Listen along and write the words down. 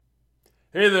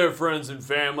Hey there, friends and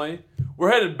family.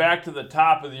 We're headed back to the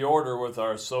top of the order with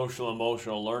our social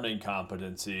emotional learning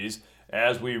competencies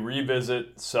as we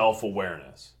revisit self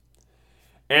awareness.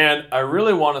 And I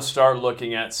really want to start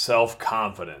looking at self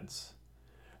confidence.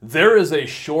 There is a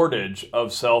shortage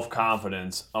of self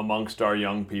confidence amongst our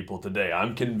young people today.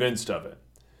 I'm convinced of it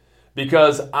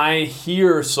because I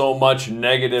hear so much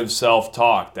negative self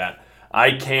talk that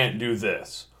I can't do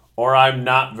this or I'm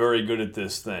not very good at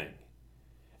this thing.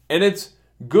 And it's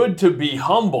good to be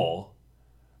humble,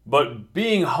 but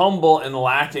being humble and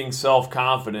lacking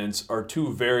self-confidence are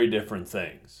two very different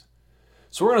things.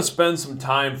 So we're going to spend some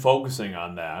time focusing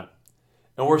on that.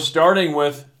 And we're starting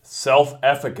with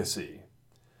self-efficacy.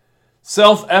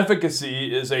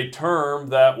 Self-efficacy is a term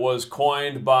that was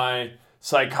coined by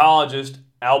psychologist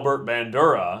Albert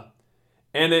Bandura,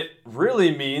 and it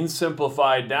really means,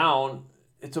 simplified down,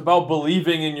 it's about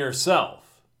believing in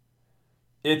yourself.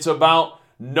 It's about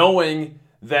knowing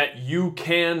that you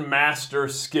can master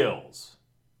skills.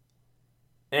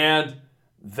 And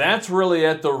that's really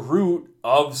at the root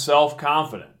of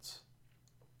self-confidence.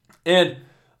 And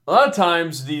a lot of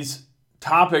times these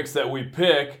topics that we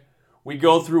pick, we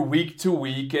go through week to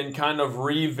week and kind of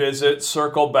revisit,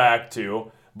 circle back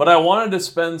to. But I wanted to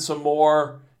spend some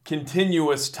more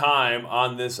continuous time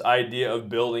on this idea of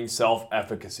building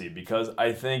self-efficacy because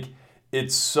I think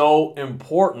it's so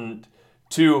important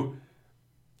to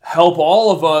help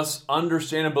all of us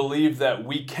understand and believe that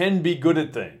we can be good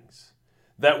at things,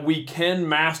 that we can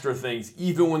master things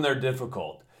even when they're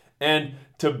difficult, and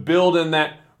to build in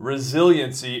that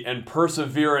resiliency and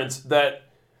perseverance that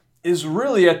is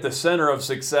really at the center of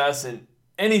success in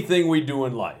anything we do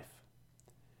in life.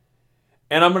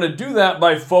 And I'm going to do that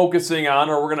by focusing on,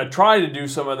 or we're going to try to do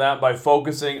some of that by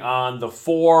focusing on the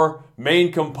four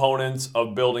main components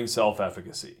of building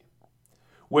self-efficacy,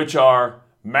 which are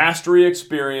mastery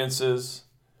experiences,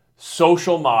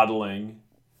 social modeling,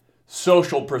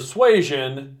 social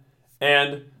persuasion,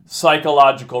 and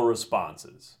psychological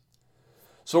responses.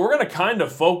 So we're going to kind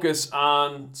of focus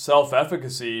on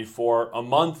self-efficacy for a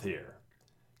month here.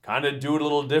 Kind of do it a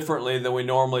little differently than we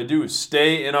normally do.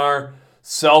 Stay in our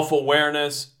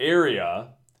self-awareness area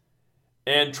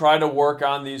and try to work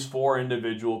on these four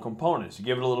individual components.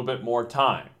 Give it a little bit more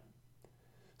time.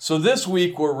 So this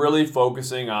week we're really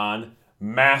focusing on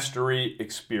mastery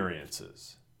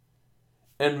experiences.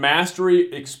 And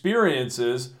mastery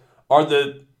experiences are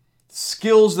the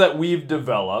skills that we've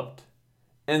developed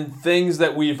and things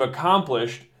that we've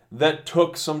accomplished that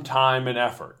took some time and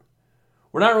effort.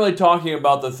 We're not really talking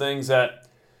about the things that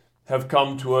have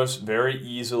come to us very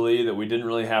easily that we didn't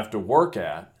really have to work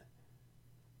at.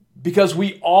 Because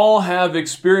we all have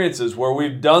experiences where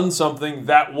we've done something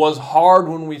that was hard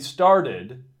when we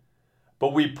started,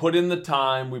 but we put in the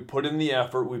time, we put in the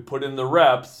effort, we put in the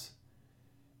reps,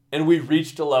 and we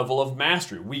reached a level of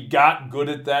mastery. We got good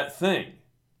at that thing.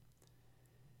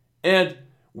 And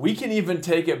we can even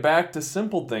take it back to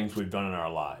simple things we've done in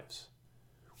our lives.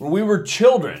 When we were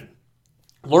children,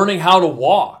 learning how to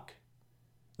walk,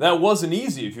 that wasn't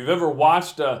easy. If you've ever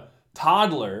watched a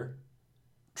toddler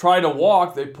try to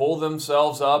walk, they pull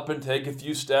themselves up and take a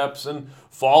few steps and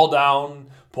fall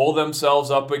down, pull themselves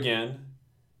up again.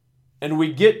 And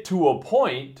we get to a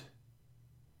point,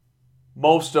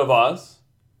 most of us,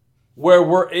 where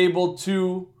we're able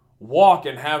to walk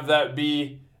and have that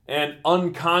be an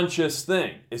unconscious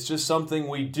thing. It's just something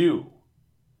we do.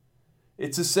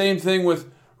 It's the same thing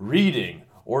with reading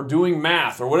or doing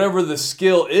math or whatever the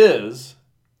skill is.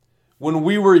 When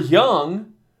we were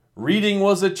young, reading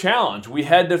was a challenge. We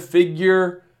had to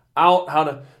figure out how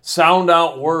to sound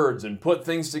out words and put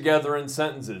things together in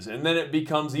sentences. And then it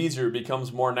becomes easier, it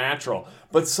becomes more natural.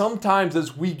 But sometimes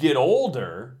as we get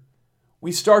older,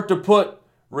 we start to put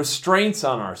restraints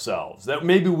on ourselves that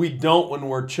maybe we don't when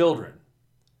we're children.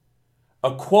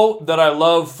 A quote that I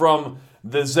love from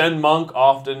the Zen monk,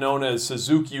 often known as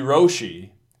Suzuki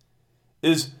Roshi,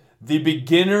 is in the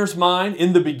beginner's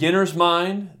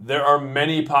mind, there are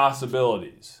many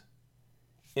possibilities.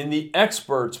 In the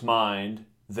expert's mind,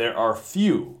 there are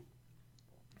few.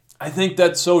 I think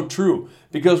that's so true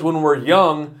because when we're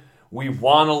young, we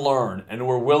want to learn and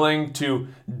we're willing to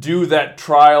do that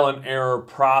trial and error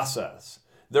process.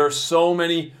 There are so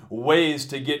many ways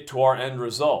to get to our end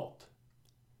result.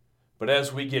 But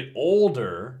as we get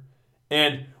older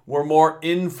and we're more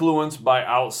influenced by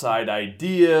outside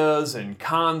ideas and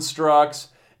constructs,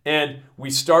 and we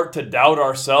start to doubt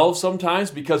ourselves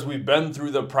sometimes because we've been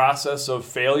through the process of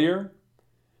failure.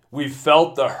 We've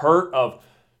felt the hurt of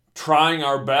trying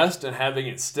our best and having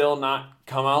it still not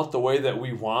come out the way that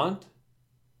we want.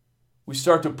 We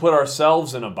start to put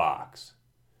ourselves in a box.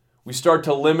 We start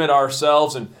to limit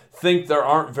ourselves and think there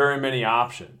aren't very many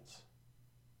options.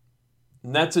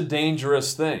 And that's a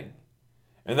dangerous thing.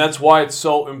 And that's why it's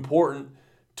so important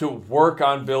to work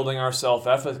on building our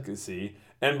self-efficacy,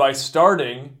 and by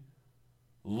starting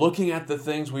looking at the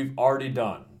things we've already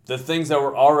done, the things that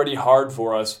were already hard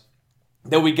for us,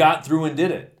 that we got through and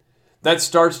did it. That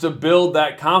starts to build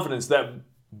that confidence, that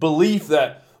belief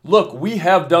that, look, we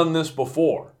have done this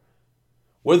before.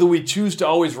 Whether we choose to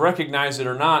always recognize it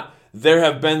or not, there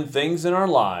have been things in our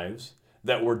lives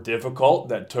that were difficult,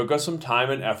 that took us some time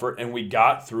and effort, and we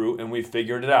got through and we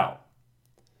figured it out.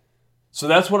 So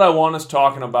that's what I want us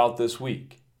talking about this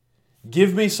week.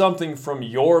 Give me something from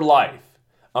your life,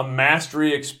 a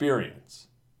mastery experience.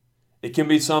 It can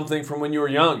be something from when you were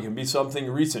young, it can be something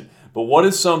recent. But what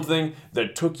is something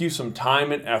that took you some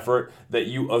time and effort that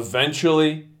you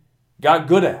eventually got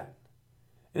good at?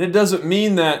 And it doesn't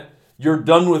mean that you're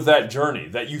done with that journey,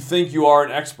 that you think you are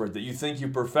an expert, that you think you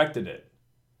perfected it.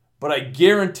 But I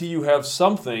guarantee you have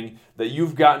something that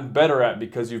you've gotten better at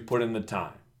because you've put in the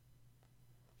time.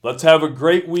 Let's have a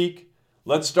great week.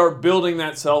 Let's start building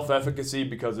that self-efficacy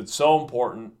because it's so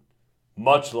important.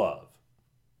 Much love.